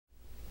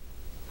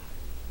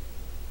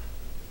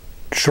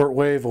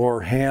Shortwave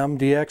or ham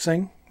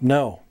DXing?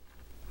 No.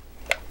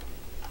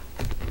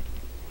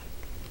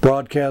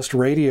 Broadcast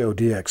radio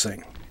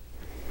DXing.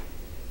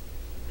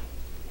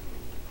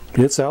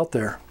 It's out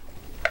there.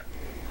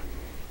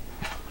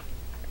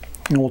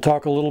 And we'll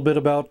talk a little bit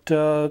about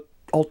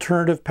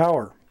alternative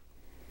power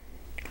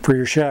for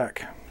your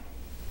shack.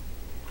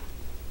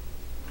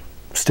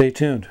 Stay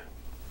tuned.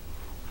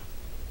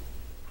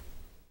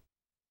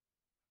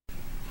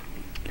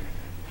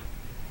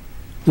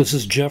 This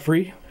is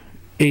Jeffrey,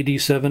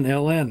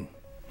 AD7LN.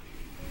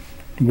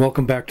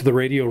 Welcome back to the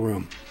radio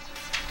room.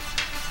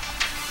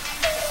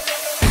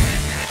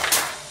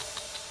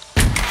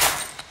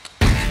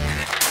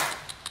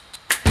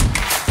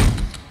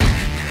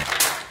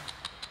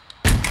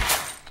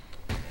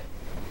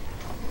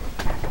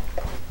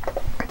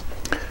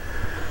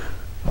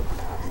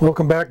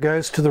 Welcome back,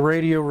 guys, to the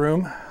radio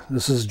room.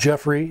 This is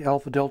Jeffrey,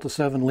 Alpha Delta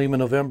 7 Lima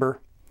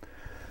November,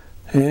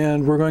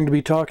 and we're going to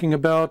be talking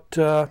about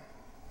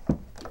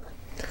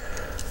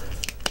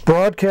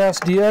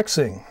broadcast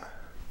DXing.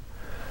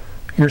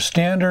 Your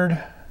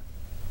standard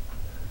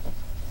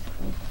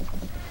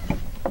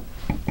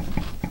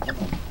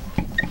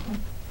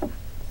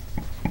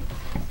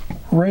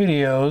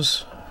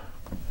radios,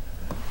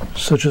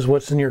 such as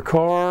what's in your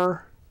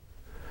car,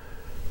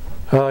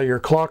 your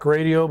clock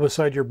radio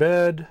beside your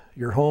bed,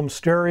 your home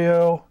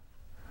stereo.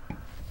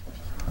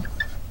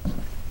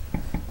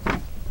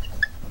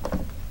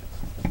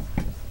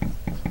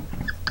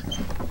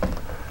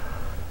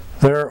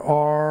 There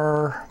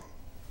are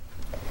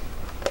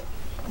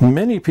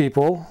many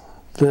people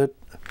that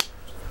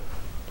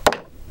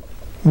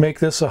make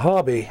this a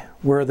hobby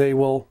where they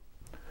will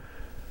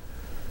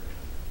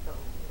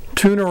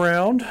tune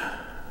around,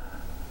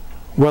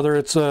 whether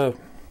it's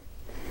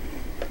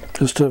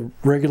just a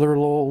regular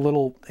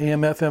little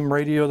AM FM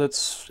radio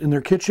that's in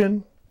their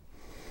kitchen,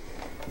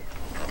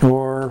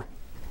 or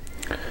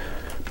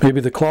maybe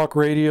the clock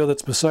radio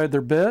that's beside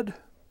their bed.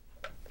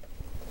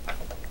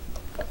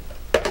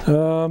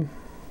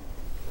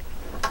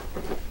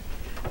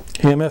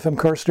 AM FM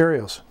car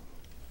stereos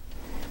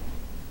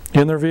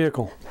in their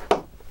vehicle.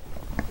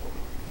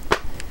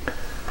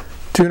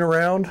 Tune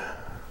around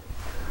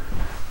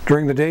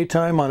during the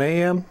daytime on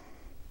AM.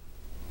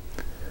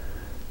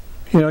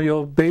 You know,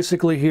 you'll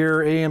basically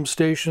hear AM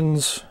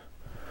stations,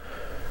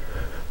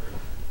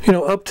 you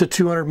know, up to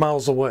 200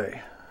 miles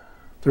away.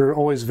 There are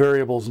always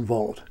variables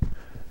involved.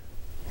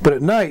 But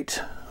at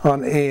night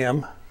on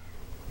AM,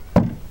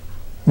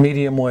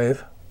 medium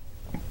wave,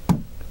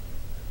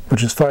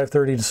 which is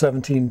 530 to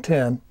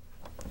 1710,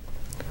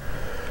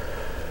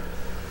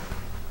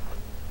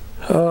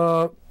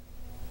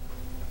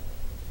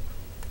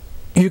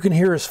 you can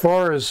hear as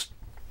far as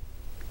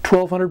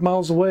 1,200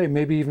 miles away,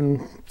 maybe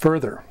even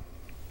further.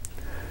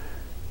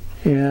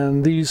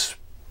 And these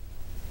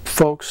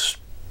folks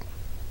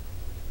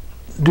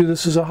do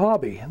this as a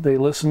hobby. They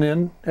listen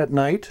in at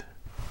night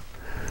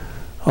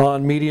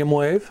on medium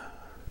wave,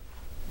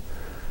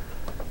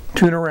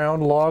 tune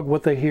around, log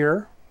what they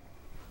hear,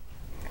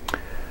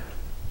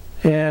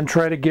 and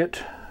try to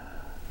get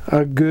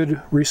a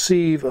good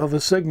receive of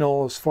a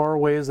signal as far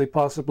away as they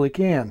possibly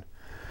can.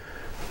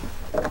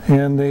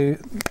 And they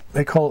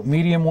call it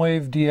medium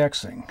wave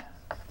DXing.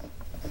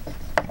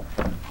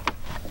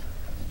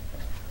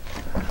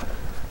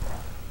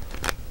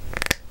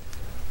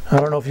 I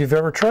don't know if you've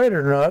ever tried it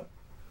or not,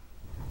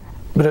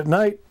 but at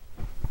night,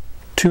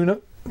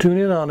 tune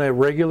in on a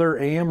regular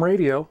AM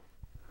radio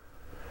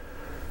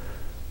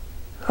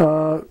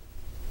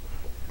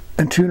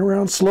and tune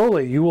around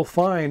slowly. You will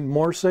find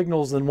more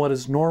signals than what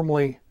is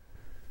normally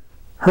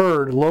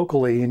heard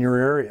locally in your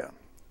area.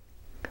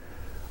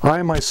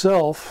 I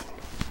myself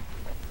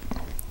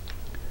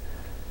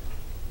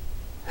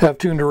have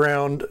tuned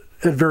around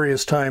at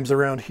various times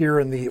around here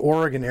in the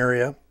Oregon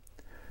area,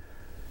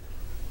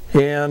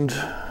 and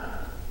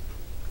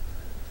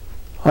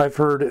I've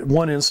heard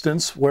one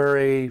instance where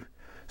a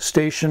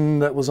station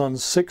that was on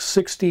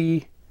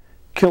 660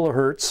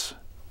 kilohertz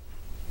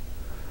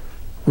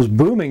was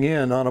booming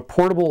in on a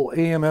portable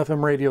AM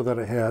FM radio that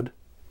I had,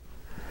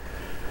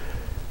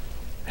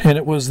 and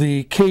it was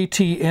the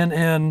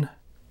KTNN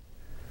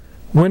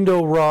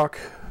Window Rock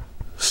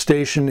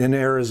station in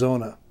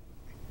Arizona.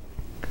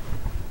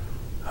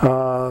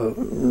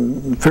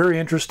 Very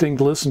interesting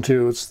to listen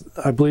to.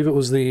 I believe it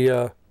was they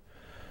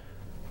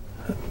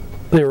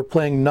were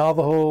playing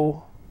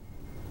Navajo,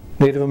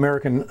 Native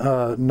American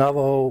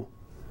Navajo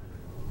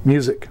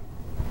music.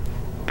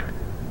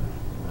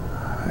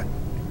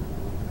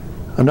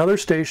 Another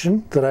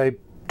station that I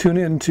tune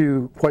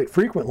into quite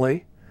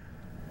frequently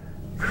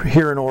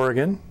here in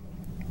Oregon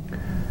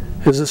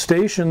is a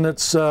station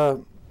that's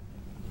up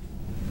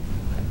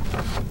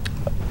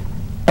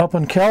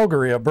in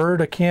Calgary,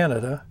 Alberta,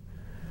 Canada.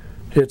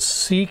 It's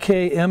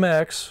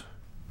CKMX.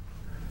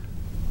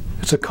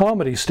 It's a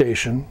comedy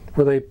station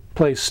where they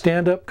play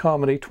stand-up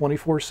comedy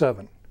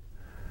 24/7.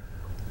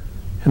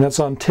 And that's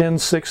on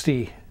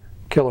 1060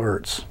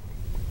 kilohertz.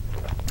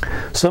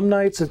 Some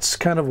nights it's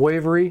kind of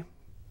wavery.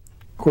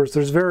 Of course,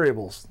 there's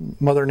variables.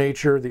 Mother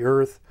Nature, the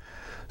Earth.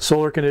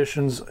 solar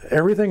conditions,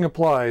 everything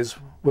applies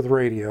with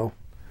radio.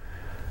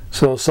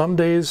 So some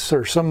days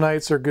or some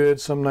nights are good,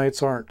 some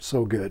nights aren't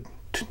so good.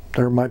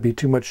 There might be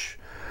too much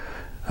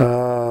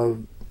of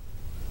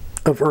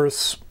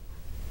Earth's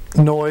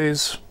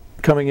noise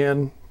coming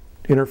in,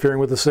 interfering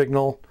with the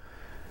signal,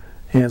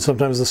 and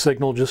sometimes the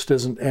signal just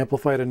isn't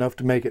amplified enough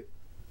to make it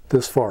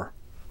this far.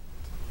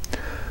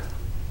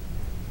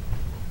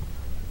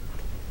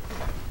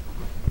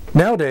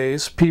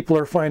 Nowadays, people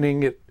are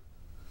finding it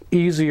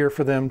easier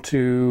for them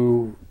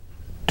to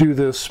do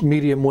this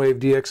medium wave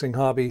DXing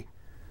hobby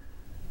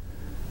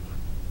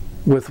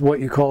with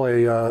what you call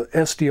a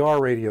SDR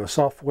radio,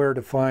 software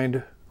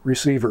defined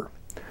receiver,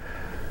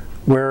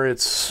 where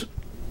it's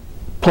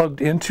plugged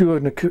into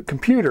a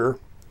computer,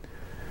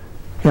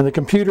 and the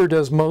computer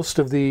does most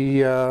of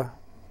the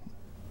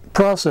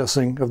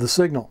processing of the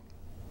signal.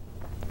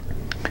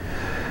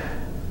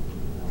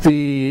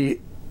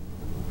 The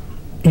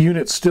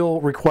unit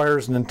still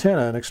requires an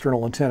antenna, an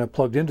external antenna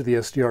plugged into the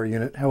SDR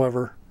unit.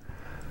 However,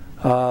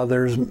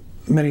 there's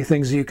many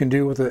things you can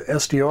do with a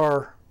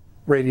SDR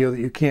radio that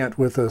you can't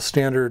with a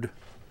standard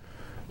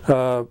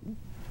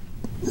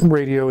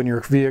radio in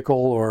your vehicle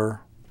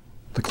or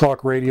the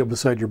clock radio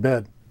beside your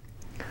bed.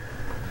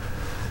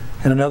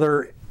 And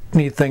another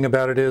neat thing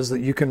about it is that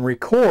you can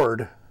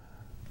record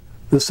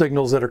the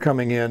signals that are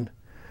coming in,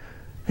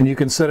 and you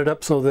can set it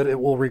up so that it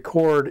will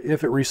record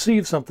if it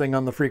receives something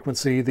on the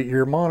frequency that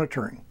you're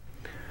monitoring.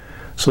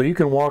 So you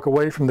can walk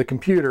away from the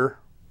computer,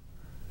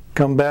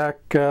 come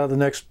back the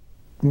next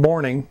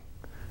morning,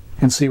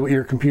 and see what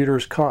your computer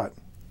has caught.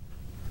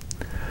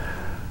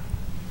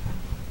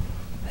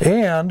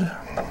 And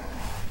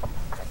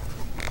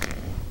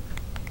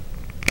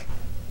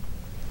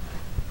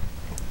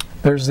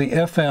there's the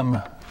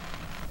FM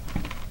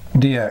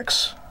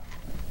DX.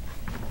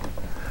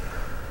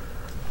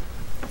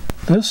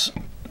 This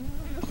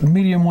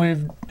medium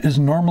wave is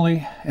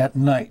normally at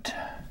night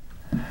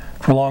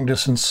for long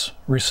distance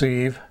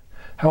receive.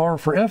 However,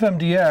 for FM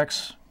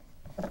DX,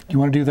 you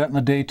want to do that in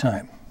the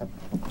daytime.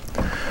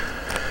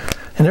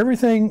 And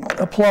everything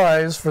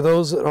applies for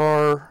those that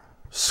are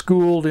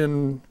schooled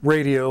in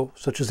radio,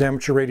 such as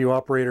amateur radio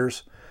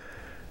operators.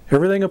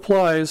 Everything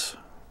applies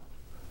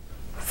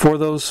for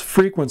those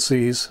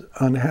frequencies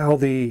on how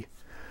the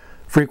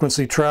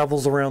frequency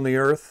travels around the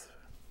Earth,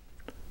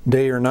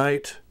 day or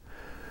night,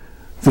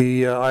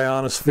 the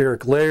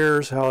ionospheric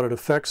layers, how it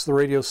affects the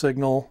radio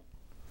signal.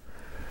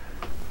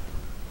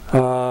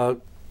 88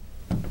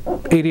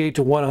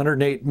 to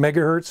 108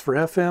 megahertz for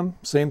FM,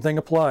 same thing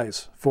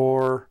applies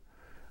for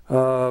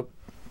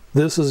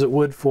this as it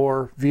would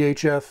for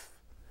VHF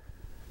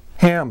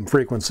ham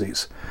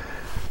frequencies.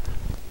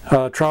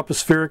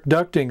 Tropospheric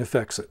ducting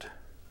affects it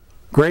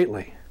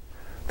greatly.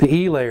 The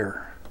E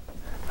layer,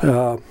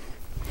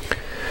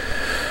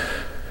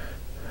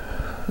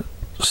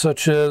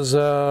 such as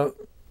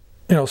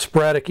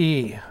sporadic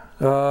E,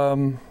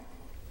 higher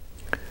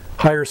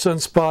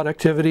sunspot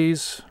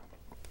activities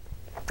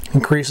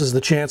increases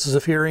the chances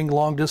of hearing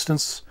long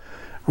distance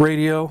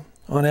radio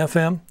on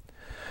FM.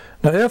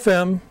 Now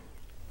FM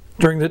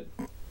during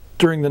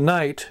the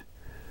night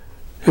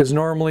is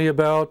normally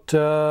about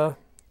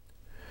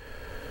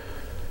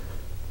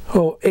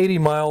 80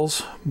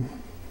 miles,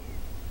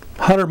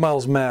 100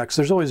 miles max.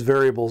 There's always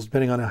variables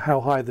depending on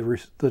how high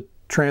the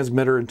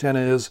transmitter antenna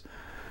is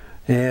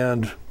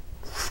and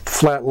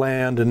flat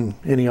land and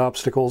any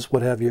obstacles,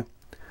 what have you.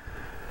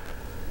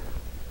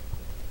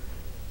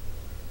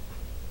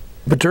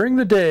 But during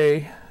the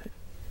day,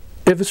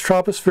 if it's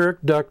tropospheric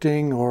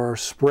ducting or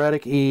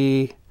sporadic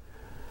E,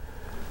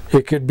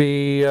 it could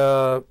be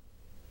all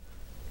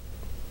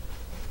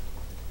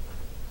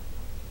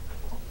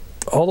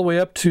the way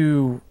up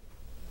to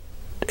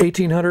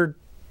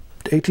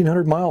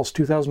 1,800 miles,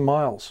 2,000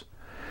 miles.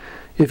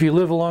 If you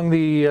live along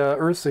the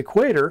Earth's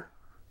equator,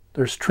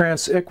 there's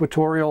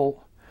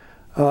trans-equatorial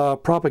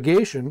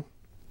propagation.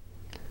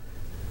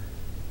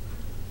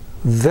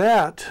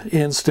 That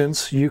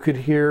instance, you could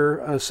hear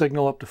a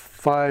signal up to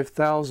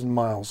 5,000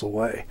 miles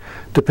away,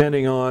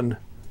 depending on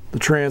the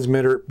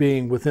transmitter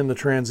being within the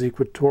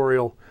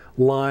trans-equatorial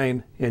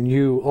line and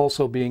you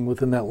also being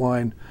within that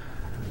line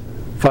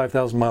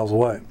 5,000 miles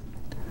away.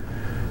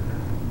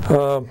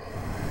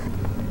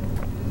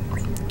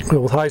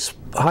 With high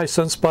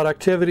sunspot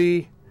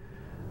activity,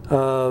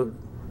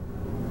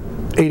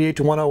 88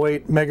 to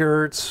 108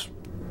 megahertz,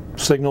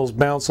 signals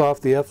bounce off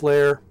the F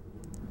layer,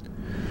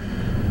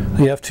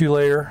 the F2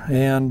 layer,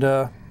 and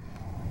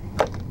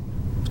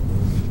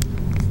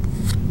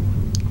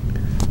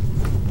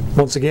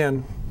once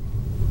again,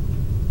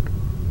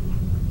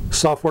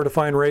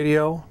 software-defined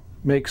radio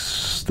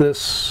makes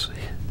this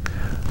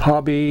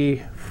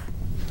hobby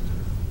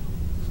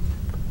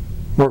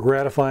more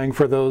gratifying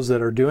for those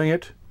that are doing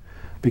it,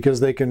 because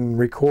they can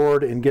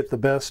record and get the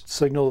best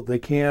signal that they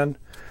can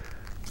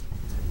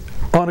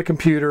on a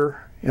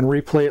computer and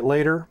replay it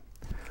later.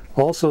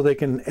 Also, they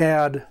can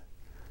add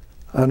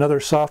another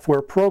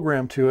software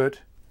program to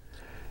it,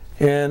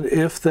 and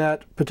if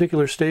that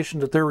particular station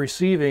that they're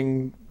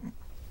receiving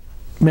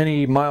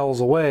many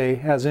miles away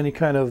has any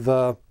kind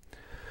of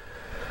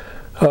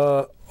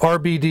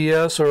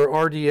RBDS or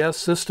RDS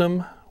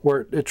system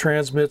where it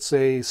transmits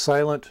a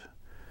silent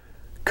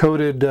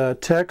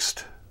coded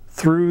text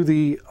through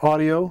the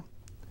audio,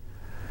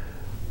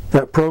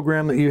 that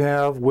program that you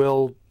have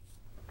will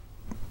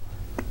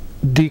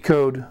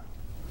decode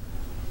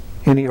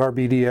any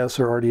RBDS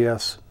or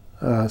RDS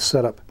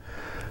setup,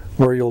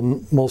 where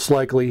you'll most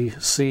likely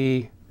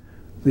see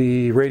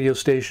the radio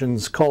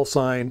station's call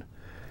sign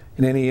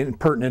and any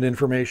pertinent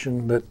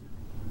information that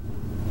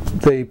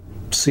they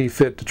see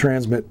fit to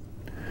transmit.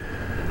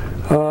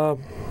 But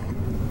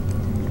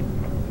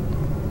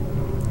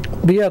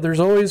yeah, there's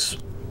always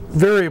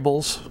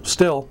variables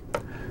still.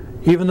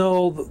 Even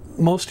though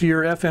most of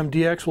your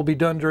FMDX will be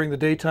done during the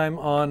daytime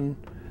on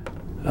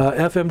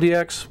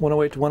FMDX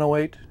 108 to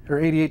 108 or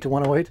 88 to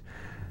 108,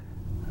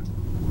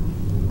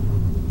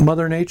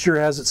 Mother Nature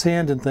has its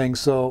hand in things,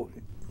 so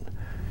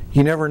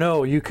you never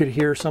know. You could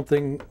hear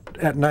something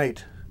at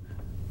night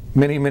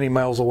many, many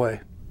miles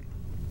away.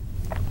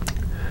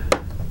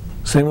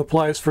 Same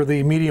applies for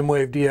the medium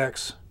wave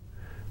DX.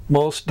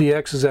 Most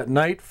DX is at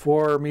night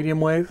for medium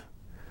wave,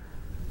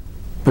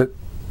 but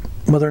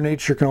Mother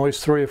Nature can always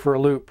throw you for a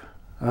loop.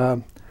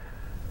 You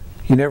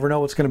never know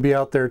what's going to be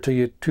out there till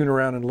you tune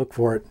around and look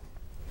for it.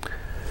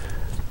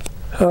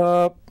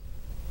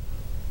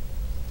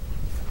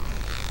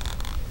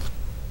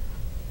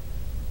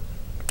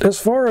 As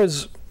far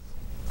as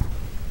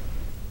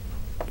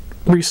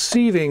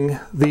receiving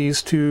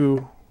these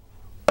two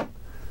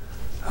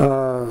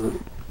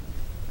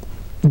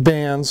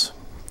bands,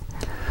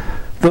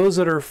 those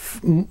that are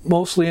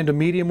mostly into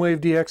medium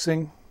wave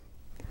DXing,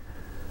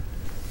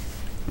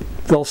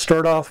 they'll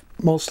start off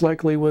most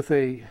likely with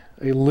a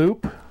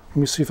loop. Let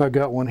me see if I've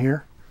got one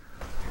here.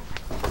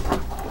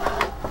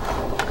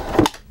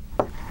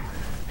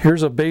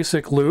 Here's a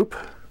basic loop,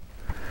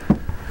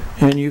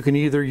 and you can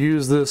either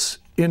use this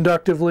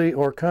inductively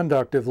or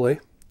conductively.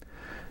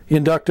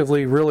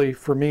 Inductively really,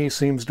 for me,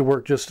 seems to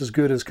work just as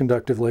good as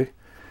conductively.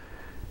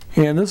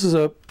 And this is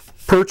a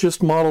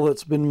purchased model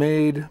that's been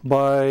made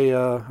by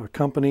a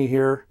company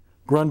here,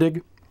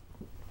 Grundig.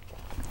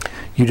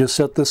 You just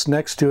set this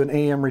next to an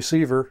AM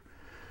receiver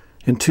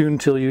and tune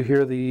till you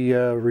hear the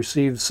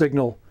received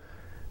signal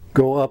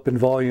go up in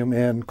volume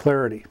and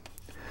clarity.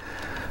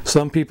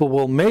 Some people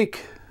will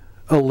make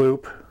a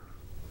loop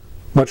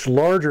much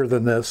larger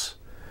than this,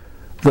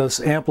 thus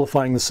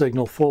amplifying the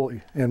signal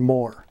fully and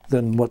more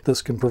than what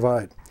this can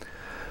provide.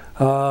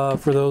 For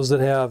those that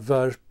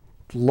have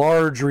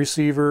large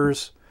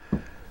receivers,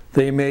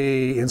 they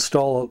may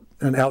install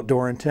an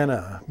outdoor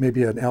antenna,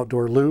 maybe an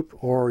outdoor loop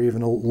or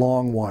even a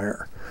long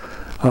wire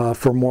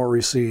for more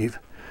receive.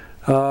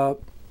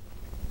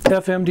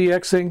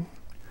 FMDXing,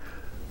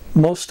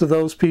 most of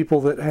those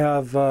people that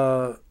have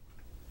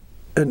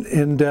an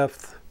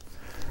in-depth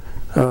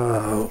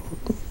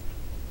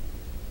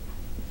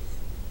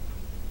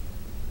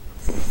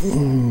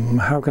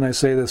how can I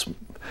say this?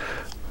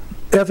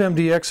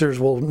 FMDXers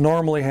will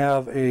normally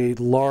have a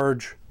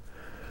large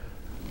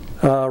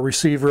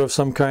receiver of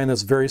some kind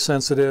that's very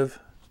sensitive,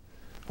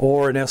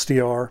 or an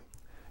SDR,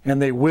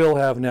 and they will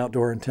have an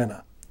outdoor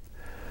antenna.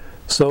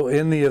 So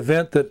in the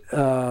event that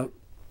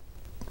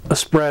a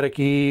sporadic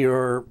E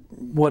or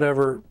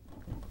whatever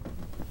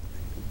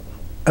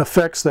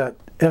affects that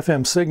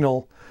FM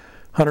signal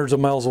hundreds of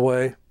miles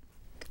away,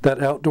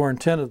 that outdoor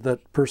antenna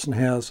that person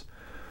has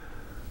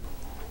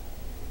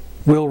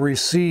will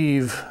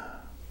receive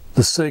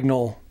the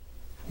signal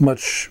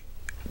much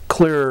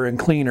clearer and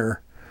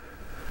cleaner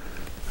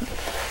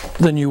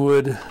than you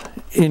would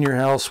in your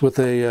house with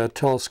a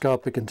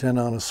telescopic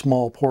antenna on a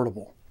small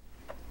portable.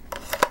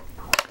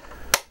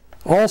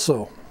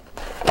 Also,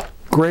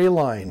 gray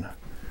line.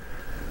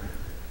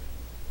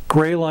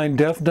 Gray line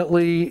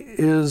definitely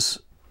is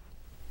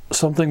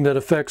something that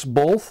affects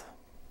both,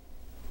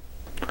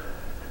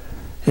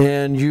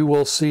 and you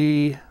will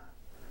see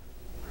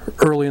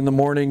early in the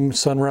morning,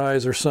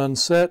 sunrise or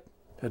sunset,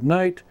 at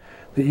night,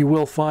 that you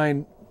will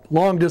find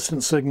long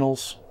distance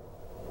signals,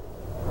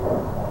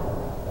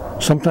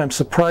 sometimes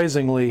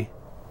surprisingly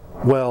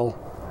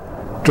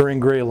well, during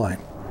gray line.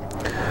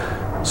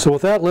 So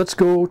with that, let's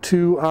go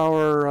to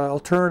our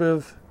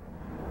alternative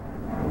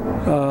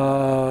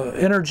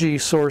energy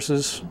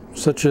sources,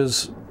 such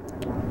as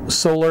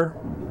solar,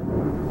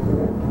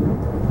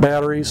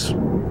 batteries,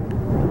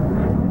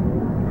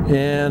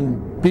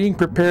 and being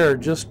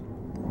prepared just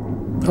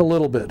a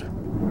little bit.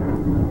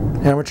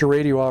 Amateur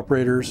radio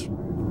operators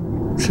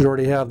should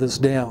already have this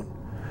down,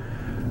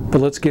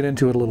 but let's get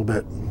into it a little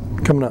bit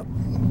coming up.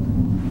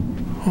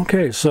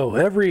 Okay, so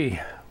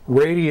every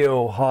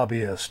radio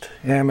hobbyist,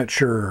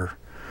 amateur,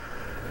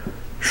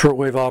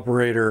 shortwave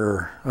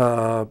operator,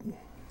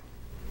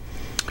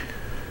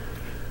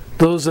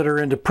 those that are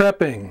into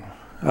prepping,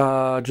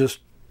 just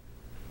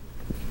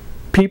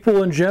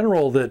people in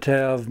general that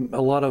have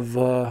a lot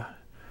of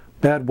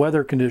bad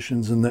weather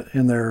conditions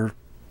in their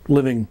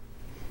living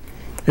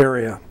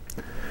area.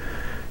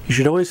 You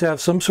should always have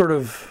some sort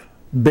of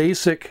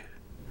basic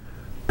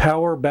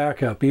power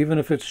backup, even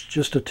if it's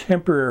just a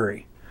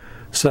temporary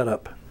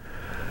setup,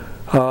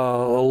 a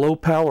low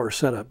power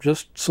setup,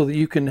 just so that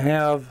you can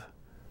have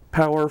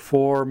power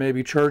for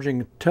maybe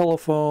charging a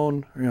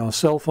telephone, a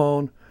cell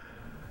phone,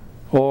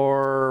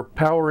 or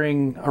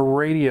powering a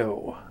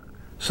radio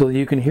so that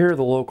you can hear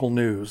the local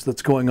news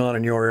that's going on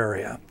in your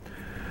area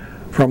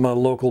from a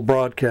local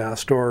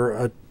broadcast,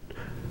 or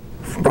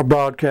a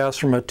broadcast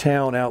from a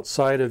town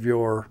outside of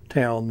your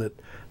town that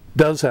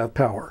does have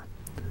power.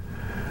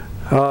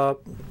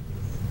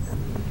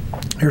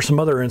 Here's some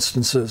other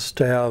instances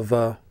to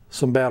have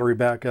some battery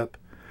backup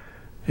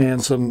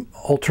and some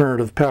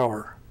alternative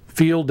power.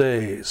 Field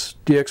days,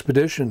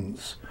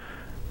 DXpeditions,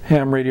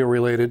 ham radio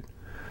related,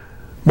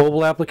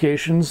 mobile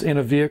applications in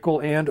a vehicle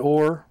and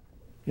or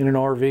in an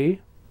RV,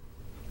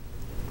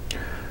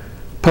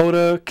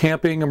 POTA,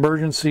 camping,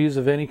 emergencies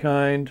of any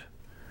kind,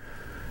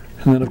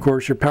 and then of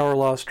course your power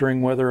loss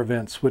during weather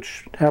events,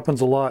 which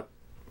happens a lot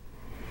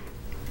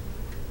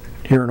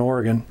here in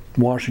Oregon,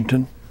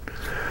 Washington.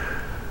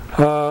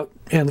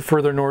 And the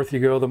further north you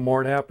go, the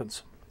more it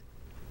happens.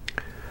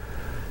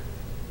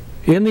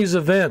 In these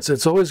events,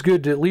 it's always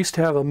good to at least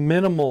have a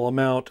minimal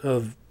amount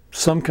of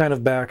some kind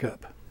of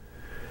backup.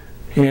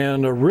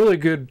 And a really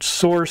good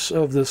source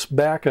of this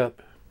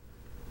backup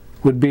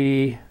would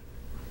be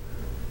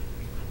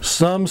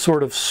some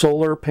sort of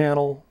solar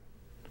panel,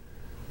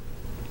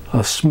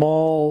 a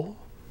small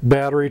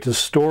battery to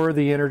store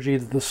the energy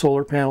that the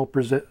solar panel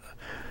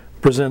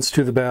presents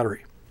to the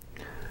battery.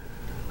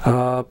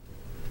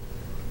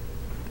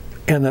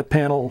 And that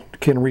panel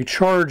can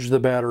recharge the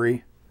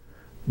battery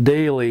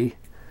daily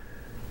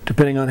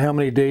depending on how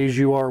many days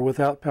you are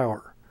without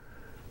power.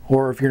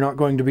 Or if you're not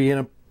going to be in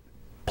a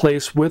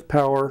place with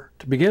power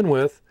to begin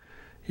with,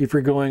 if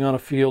you're going on a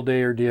field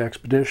day or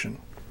DXpedition.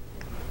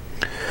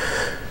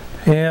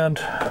 And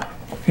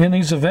in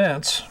these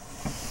events,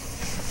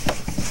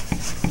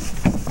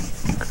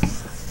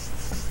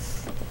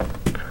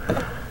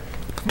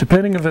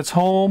 depending if it's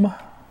home,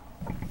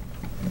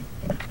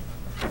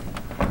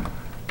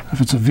 if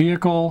it's a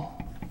vehicle,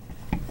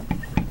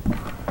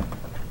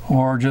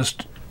 or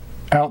just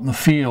out in the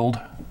field,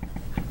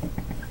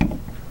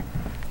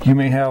 you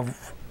may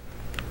have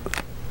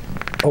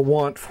a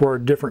want for a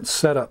different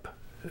setup,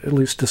 at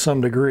least to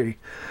some degree.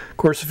 Of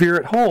course, if you're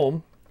at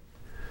home,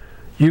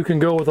 you can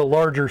go with a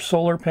larger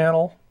solar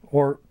panel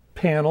or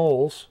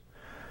panels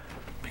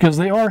because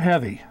they are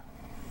heavy.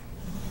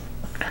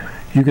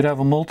 You could have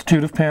a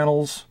multitude of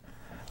panels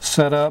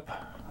set up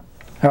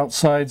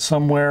outside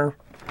somewhere,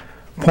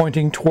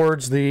 pointing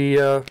towards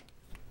the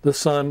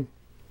sun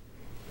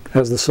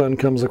as the sun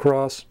comes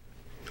across.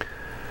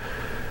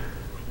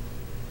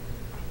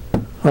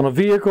 On a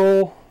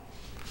vehicle,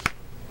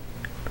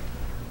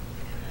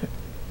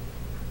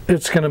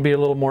 it's going to be a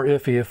little more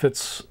iffy. If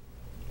it's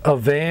a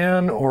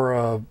van or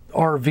a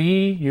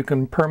RV, you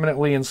can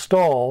permanently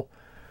install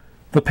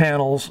the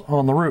panels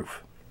on the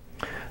roof.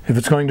 If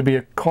it's going to be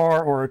a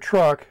car or a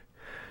truck,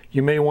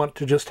 you may want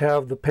to just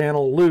have the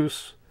panel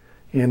loose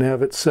and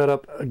have it set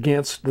up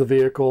against the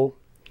vehicle,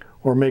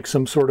 or make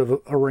some sort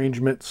of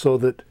arrangement so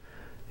that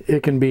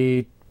it can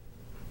be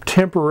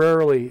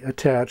temporarily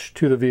attached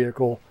to the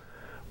vehicle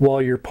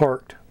while you're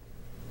parked.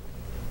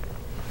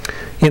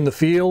 In the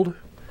field,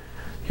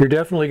 you're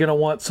definitely going to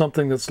want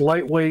something that's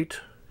lightweight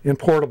and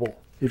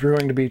portable. If you're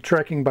going to be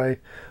trekking by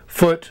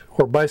foot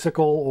or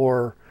bicycle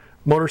or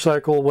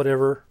motorcycle,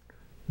 whatever,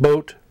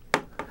 boat,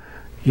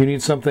 you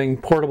need something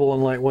portable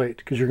and lightweight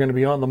because you're going to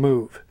be on the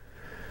move.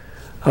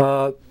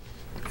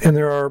 And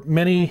there are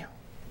many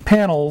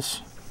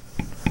panels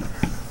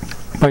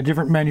by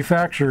different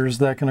manufacturers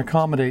that can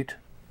accommodate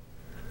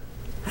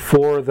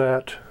for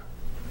that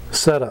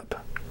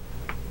setup.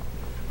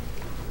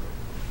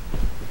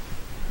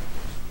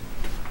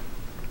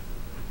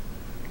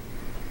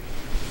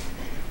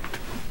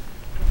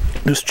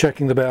 Just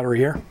checking the battery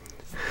here.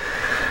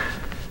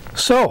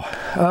 So,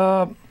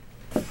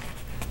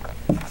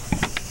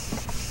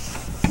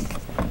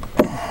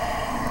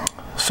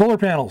 solar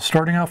panels,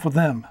 starting off with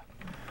them.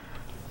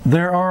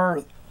 There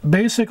are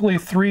basically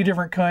 3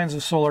 different kinds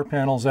of solar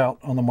panels out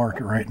on the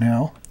market right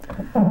now.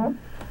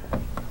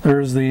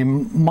 There's the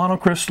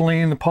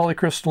monocrystalline, the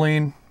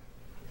polycrystalline,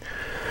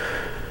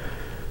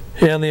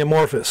 and the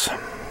amorphous.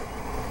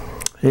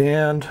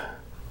 And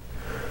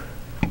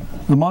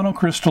the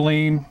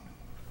monocrystalline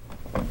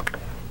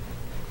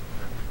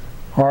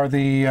are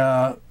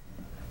the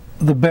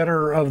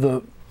better of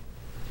the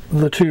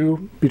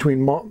two,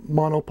 between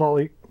mono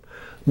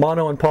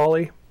and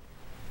poly.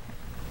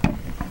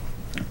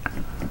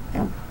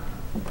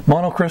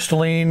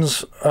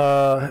 Monocrystallines,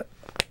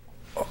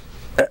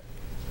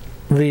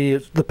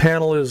 the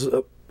panel is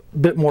a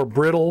bit more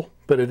brittle,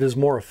 but it is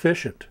more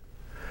efficient.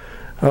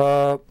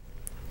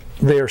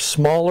 They are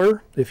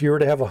smaller. If you were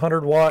to have a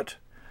 100-watt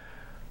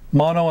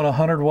mono and a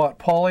 100-watt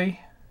poly,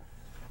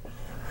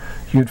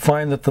 you'd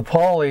find that the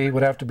poly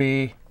would have to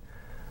be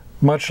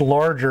much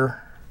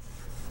larger.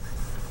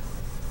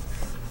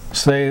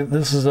 Say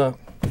this is a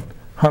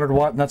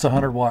 100-watt and that's a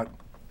 100-watt.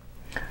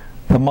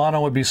 The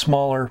mono would be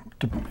smaller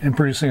in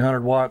producing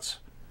 100 watts,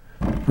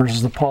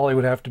 versus the poly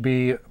would have to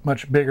be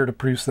much bigger to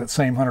produce that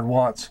same 100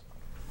 watts.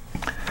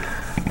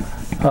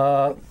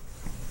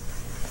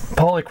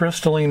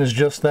 Polycrystalline is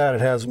just that.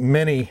 It has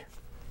many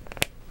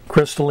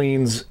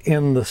crystallines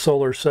in the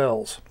solar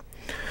cells.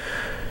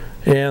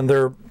 And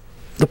the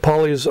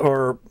polys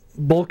are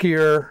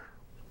bulkier,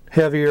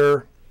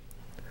 heavier,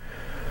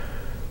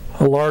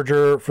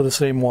 larger for the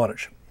same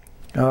wattage.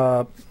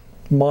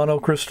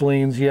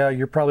 Monocrystallines, yeah,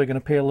 you're probably going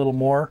to pay a little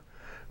more,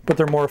 but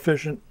they're more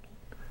efficient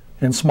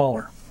and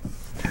smaller.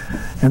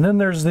 And then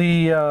there's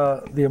the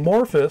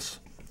amorphous,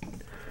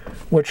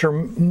 which are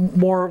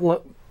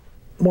more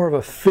of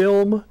a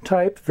film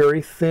type,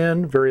 very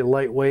thin, very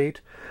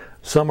lightweight.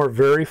 Some are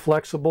very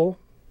flexible.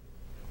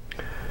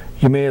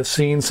 You may have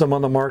seen some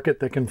on the market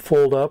that can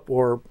fold up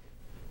or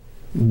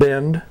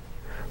bend.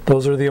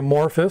 Those are the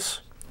amorphous.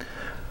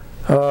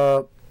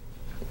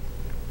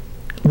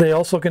 They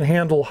also can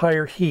handle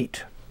higher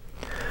heat,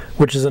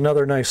 which is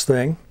another nice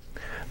thing.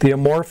 The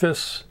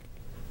amorphous,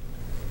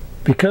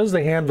 because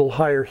they handle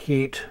higher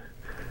heat,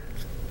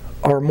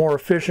 are more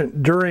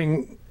efficient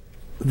during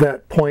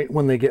that point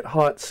when they get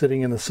hot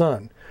sitting in the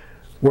sun.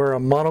 Where a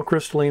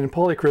monocrystalline and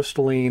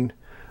polycrystalline,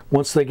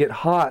 once they get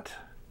hot,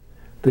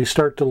 they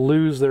start to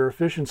lose their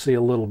efficiency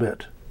a little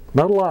bit.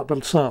 Not a lot,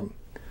 but some.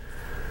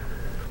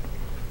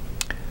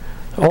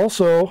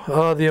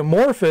 Also, the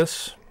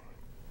amorphous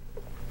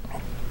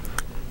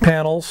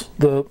panels,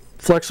 the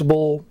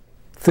flexible,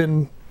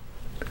 thin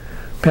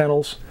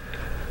panels,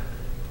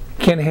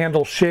 can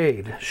handle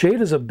shade.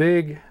 Shade is a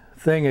big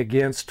thing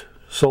against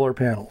solar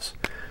panels.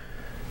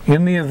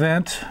 In the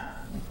event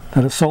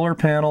that a solar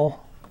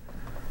panel,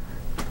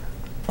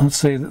 let's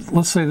say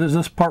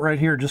this part right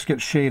here just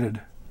gets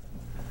shaded.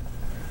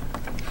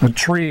 A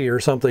tree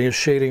or something is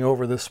shading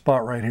over this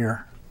spot right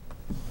here.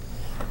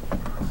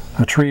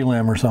 A tree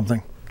limb or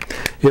something.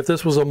 If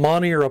this was a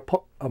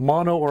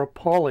mono or a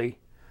poly,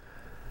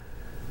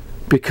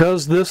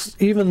 because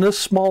even this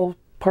small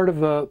part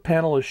of a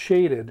panel is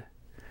shaded,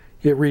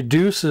 it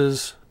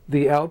reduces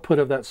the output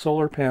of that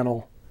solar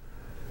panel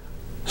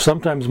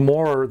sometimes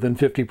more than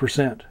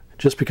 50%,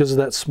 just because of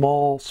that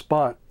small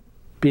spot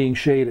being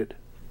shaded.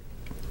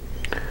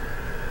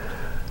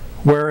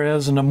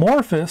 Whereas an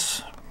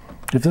amorphous,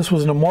 if this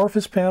was an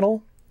amorphous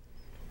panel,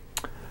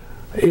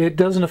 it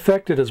doesn't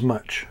affect it as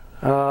much.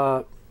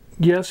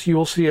 Yes, you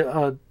will see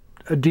a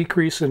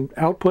decrease in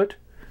output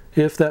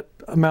if that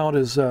amount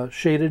is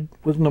shaded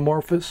with an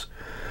amorphous,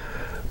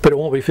 but it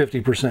won't be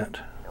 50%.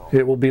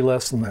 It will be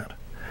less than that.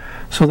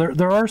 So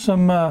there are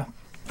some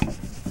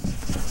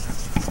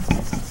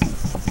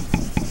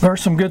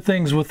good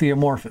things with the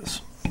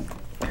amorphous.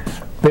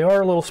 They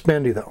are a little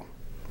spendy though,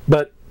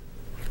 but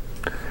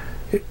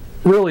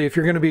really, if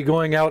you're going to be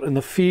going out in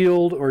the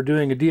field or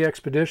doing a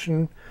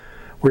de-expedition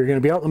where you're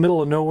going to be out in the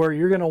middle of nowhere,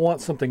 you're going to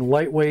want something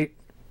lightweight,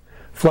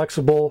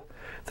 flexible,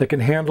 that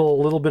can handle a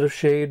little bit of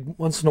shade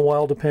once in a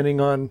while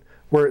depending on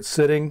where it's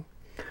sitting,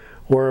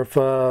 or if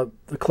the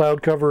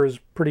cloud cover is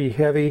pretty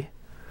heavy,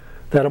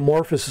 that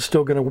amorphous is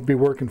still going to be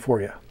working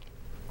for you.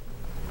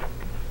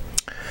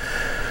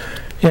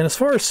 And as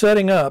far as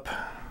setting up,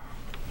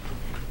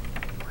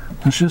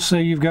 let's just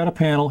say you've got a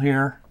panel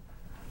here.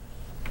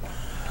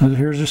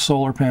 Here's your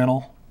solar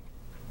panel.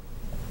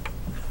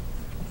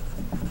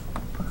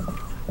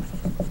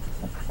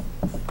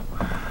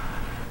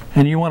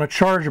 And you want to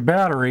charge a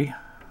battery.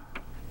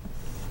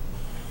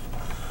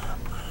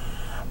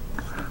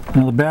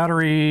 Now the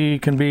battery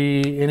can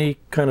be any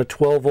kind of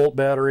 12-volt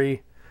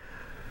battery,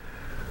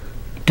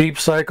 deep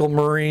cycle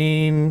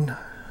marine,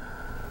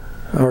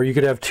 or you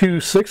could have two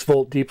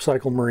 6-volt deep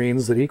cycle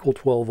marines that equal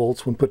 12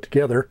 volts when put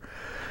together.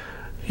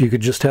 You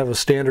could just have a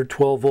standard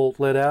 12-volt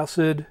lead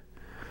acid.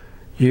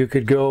 You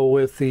could go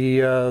with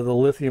the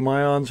lithium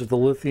ions or the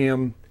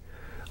lithium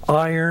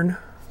iron.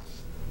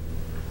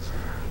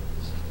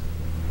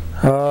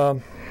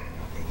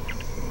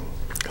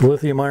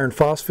 Lithium iron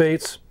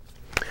phosphates.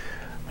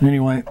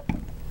 Anyway,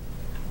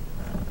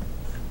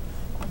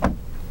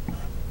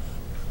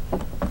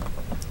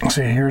 let's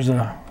see,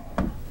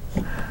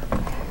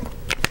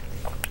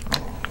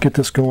 get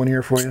this going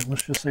here for you.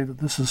 Let's just say that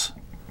this is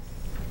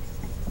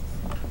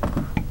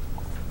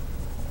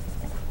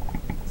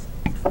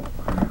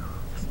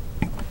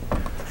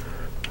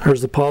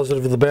there's the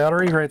positive of the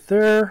battery right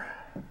there.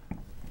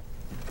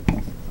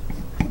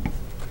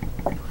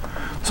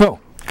 So,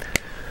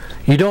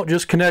 you don't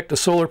just connect a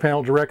solar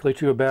panel directly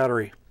to a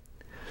battery.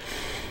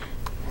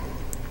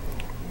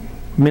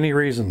 Many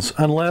reasons.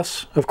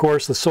 Unless, of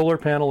course, the solar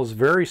panel is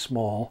very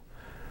small,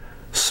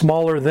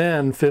 smaller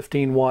than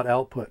 15 watt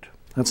output.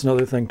 That's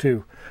another thing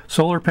too.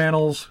 Solar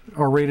panels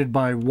are rated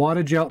by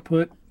wattage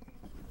output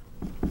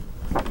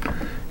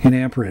and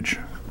amperage.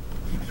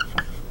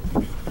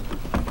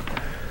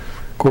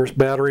 Of course,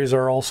 batteries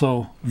are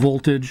also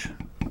voltage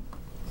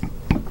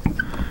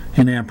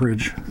and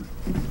amperage.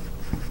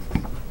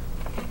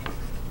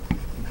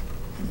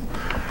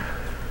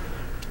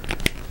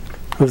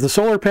 If the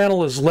solar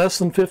panel is less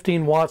than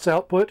 15 watts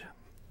output,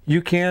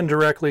 you can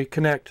directly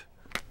connect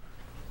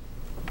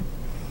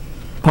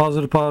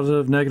Positive,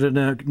 positive, negative,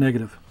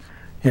 negative,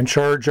 and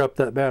charge up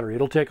that battery.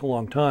 It'll take a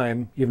long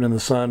time, even in the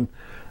sun,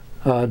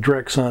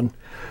 direct sun,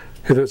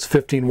 if it's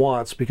 15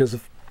 watts, because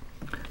the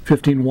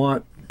 15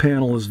 watt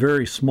panel is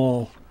very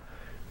small,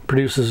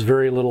 produces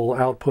very little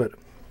output.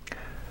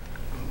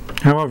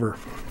 However,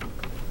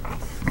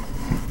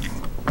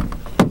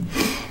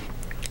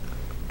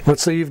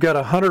 let's say you've got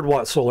a 100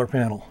 watt solar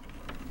panel,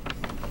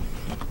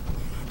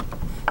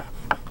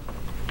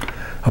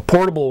 a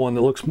portable one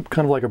that looks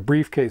kind of like a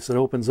briefcase that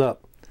opens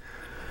up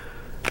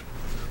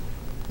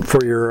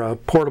for your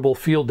portable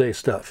field day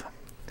stuff.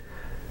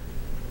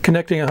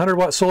 Connecting a 100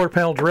 watt solar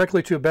panel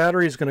directly to a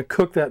battery is going to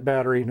cook that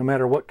battery no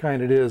matter what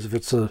kind it is. If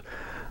it's a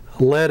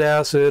lead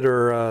acid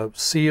or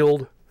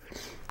sealed,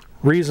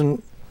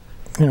 reason,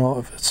 you know,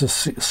 if it's a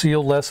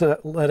sealed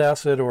lead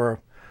acid or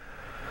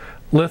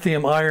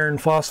lithium iron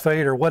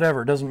phosphate or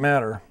whatever, it doesn't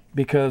matter,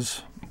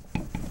 because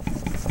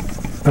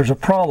there's a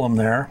problem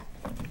there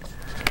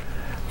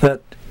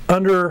that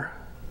under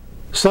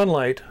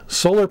sunlight,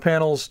 solar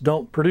panels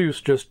don't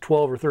produce just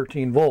 12 or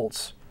 13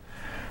 volts.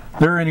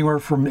 They're anywhere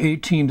from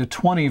 18 to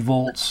 20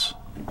 volts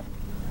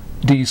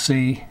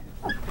DC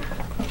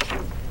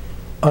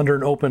under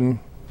an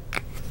open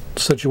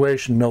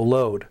situation, no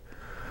load.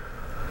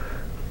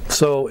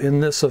 So in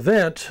this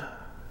event,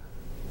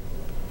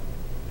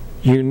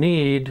 you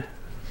need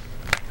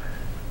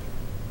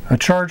a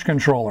charge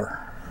controller.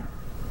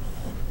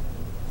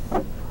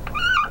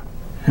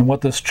 And what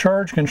this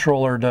charge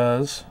controller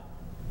does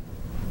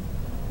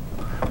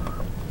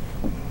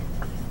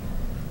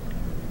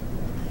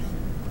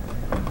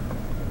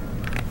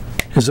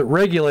is it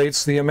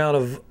regulates the amount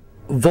of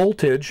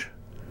voltage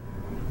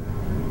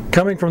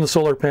coming from the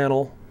solar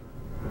panel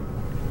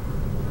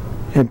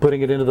and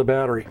putting it into the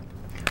battery.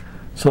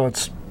 So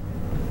it's,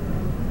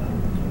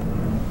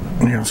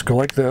 yeah, let's go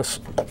like this.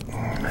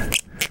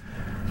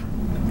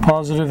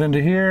 Positive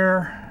into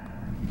here,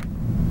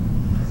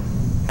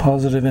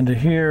 positive into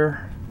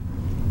here,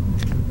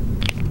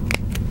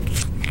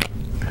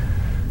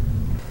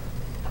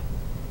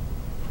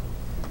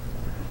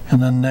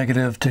 and then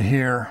negative to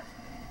here.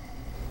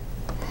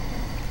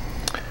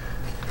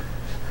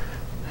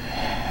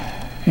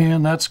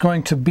 And that's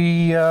going to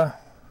be an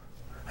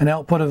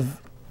output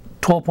of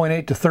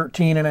 12.8 to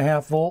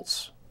 13.5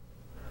 volts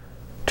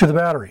to the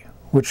battery,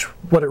 which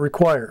what it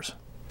requires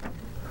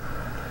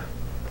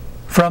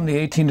from the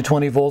 18 to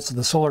 20 volts that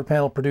the solar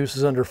panel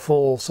produces under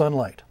full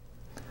sunlight.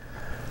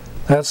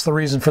 That's the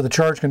reason for the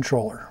charge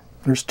controller.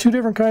 There's two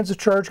different kinds of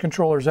charge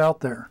controllers out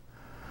there.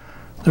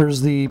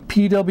 There's the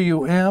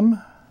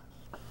PWM,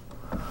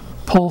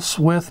 pulse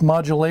width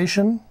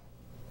modulation,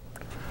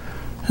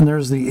 and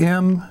there's the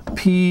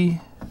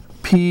MPPT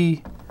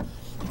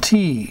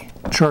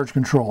charge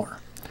controller,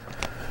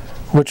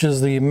 which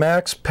is the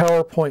max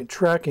power point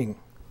tracking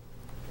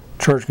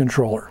charge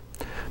controller.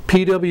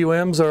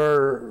 PWMs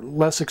are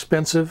less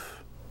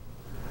expensive,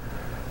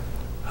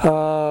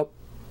 and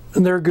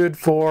they're good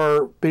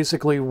for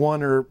basically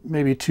one or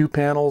maybe two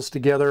panels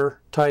together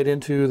tied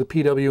into the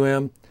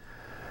PWM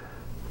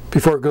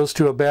before it goes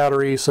to a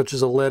battery, such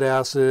as a lead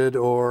acid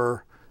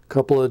or a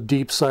couple of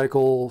deep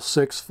cycle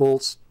 6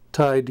 volts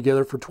tied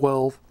together for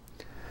 12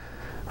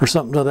 or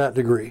something to that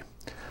degree.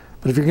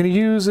 But if you're going to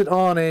use it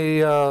on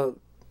a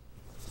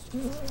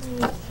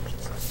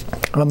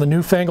on the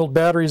newfangled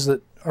batteries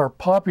that are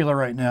popular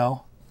right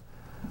now,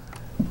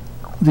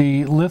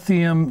 the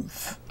lithium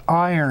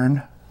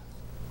iron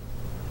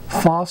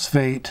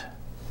phosphate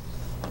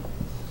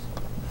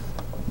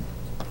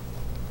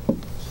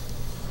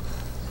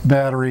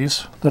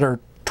batteries that are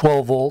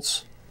 12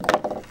 volts,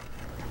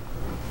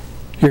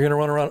 you're going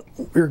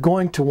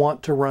to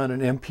want to run an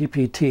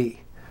MPPT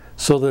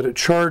so that it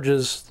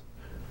charges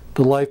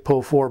the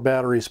LiFePO4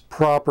 batteries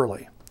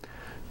properly.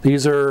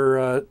 These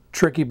are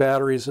tricky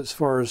batteries as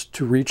far as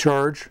to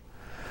recharge,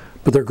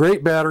 but they're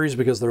great batteries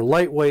because they're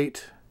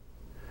lightweight,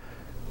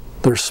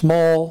 they're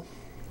small,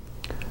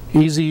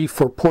 easy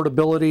for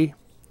portability,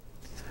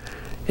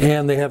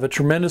 and they have a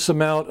tremendous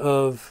amount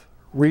of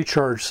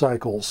recharge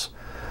cycles.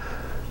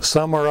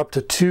 Some are up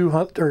to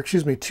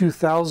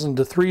 2,000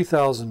 to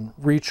 3,000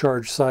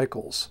 recharge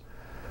cycles.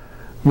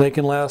 And they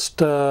can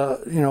last,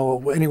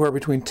 anywhere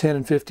between 10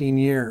 and 15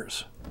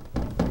 years.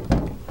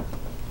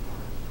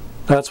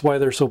 That's why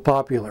they're so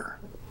popular,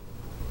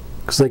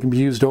 because they can be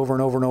used over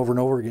and over and over and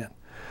over again.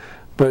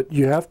 But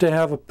you have to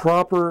have a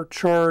proper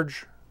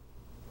charge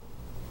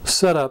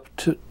setup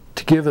to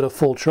give it a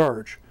full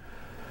charge.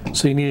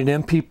 So you need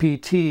an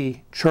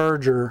MPPT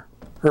charger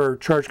or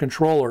charge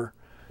controller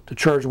to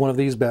charge one of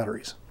these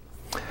batteries.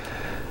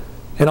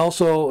 And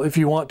also, if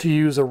you want to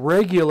use a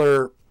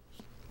regular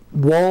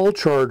wall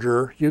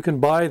charger, you can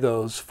buy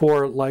those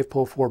for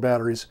LiFePO4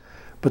 batteries,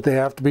 but they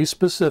have to be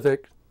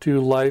specific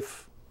to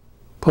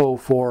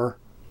LiFePO4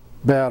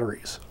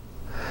 batteries.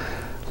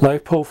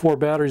 LiFePO4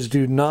 batteries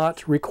do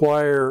not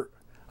require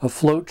a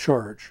float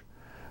charge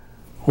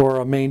or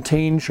a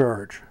maintain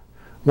charge.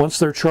 Once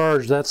they're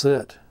charged, that's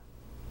it.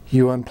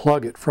 You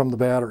unplug it from the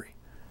battery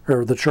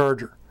or the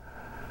charger.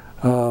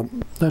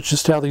 That's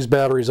just how these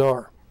batteries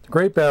are.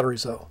 Great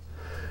batteries though.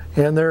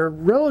 And they're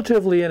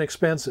relatively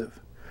inexpensive.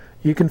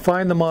 You can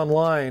find them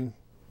online,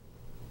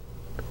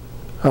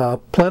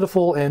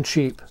 plentiful and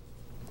cheap.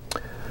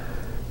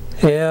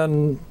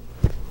 And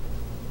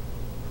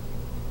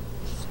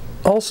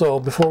also,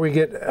 before we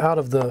get out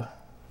of the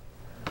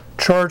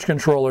charge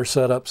controller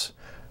setups,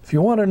 if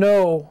you want to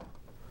know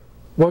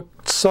what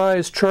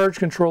size charge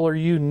controller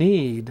you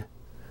need,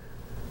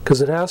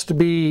 because it has to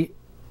be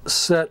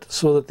set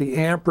so that the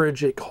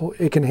amperage it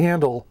can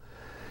handle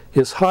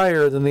is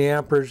higher than the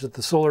amperage that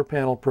the solar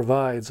panel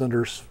provides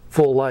under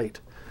full light.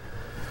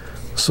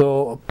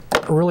 So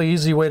a really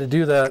easy way to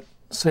do that,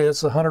 say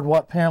it's a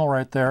 100-watt panel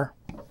right there.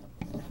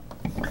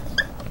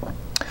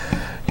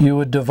 You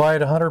would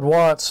divide 100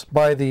 watts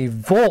by the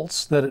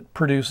volts that it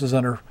produces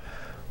under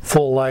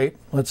full light.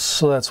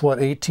 So that's what,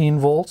 18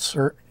 volts?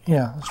 Or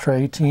yeah, let's try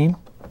 18.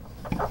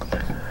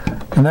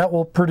 And that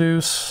will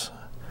produce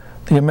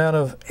the amount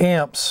of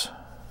amps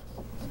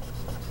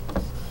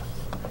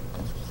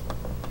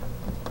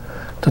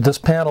that this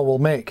panel will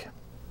make.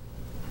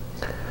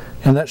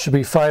 And that should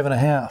be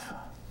 5.5.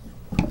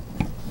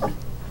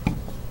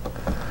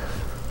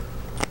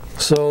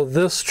 So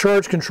this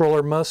charge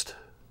controller must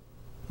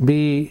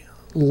be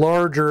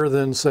larger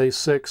than, say,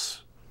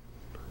 6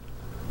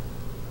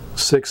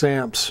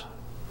 amps,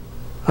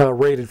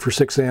 rated for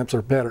 6 amps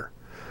or better.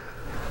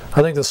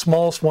 I think the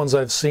smallest ones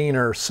I've seen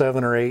are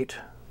 7 or 8,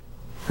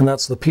 and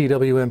that's the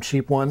PWM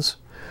cheap ones.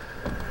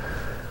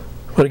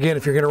 But again,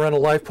 if you're going to run a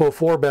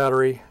LiFePO4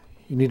 battery,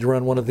 you need to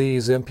run one of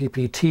these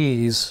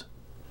MPPTs.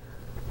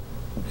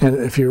 And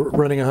if you're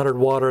running a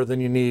 100-watt, then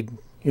you need,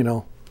 you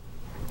know,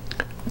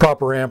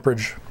 proper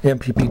amperage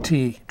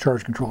MPPT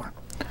charge controller.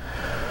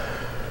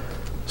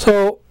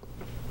 So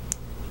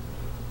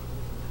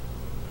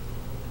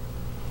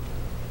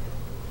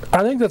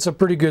I think that's a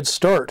pretty good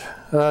start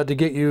to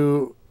get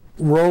you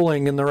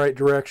rolling in the right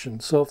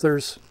direction. So if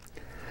there's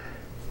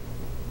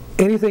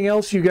anything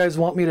else you guys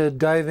want me to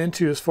dive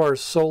into as far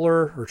as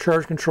solar or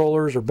charge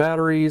controllers or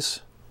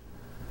batteries,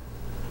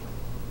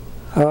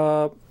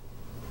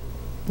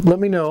 let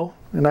me know,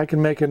 and I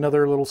can make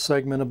another little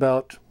segment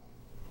about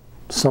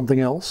something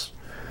else.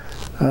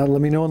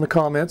 Let me know in the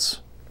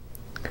comments,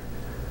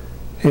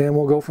 and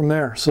we'll go from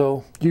there.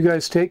 So you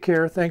guys take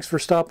care. Thanks for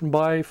stopping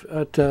by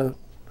at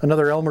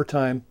another Elmer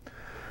Time,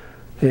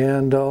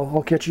 and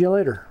I'll catch you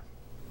later.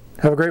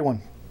 Have a great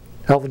one.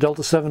 Alpha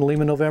Delta 7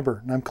 Lima November,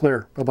 and I'm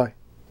clear. Bye-bye.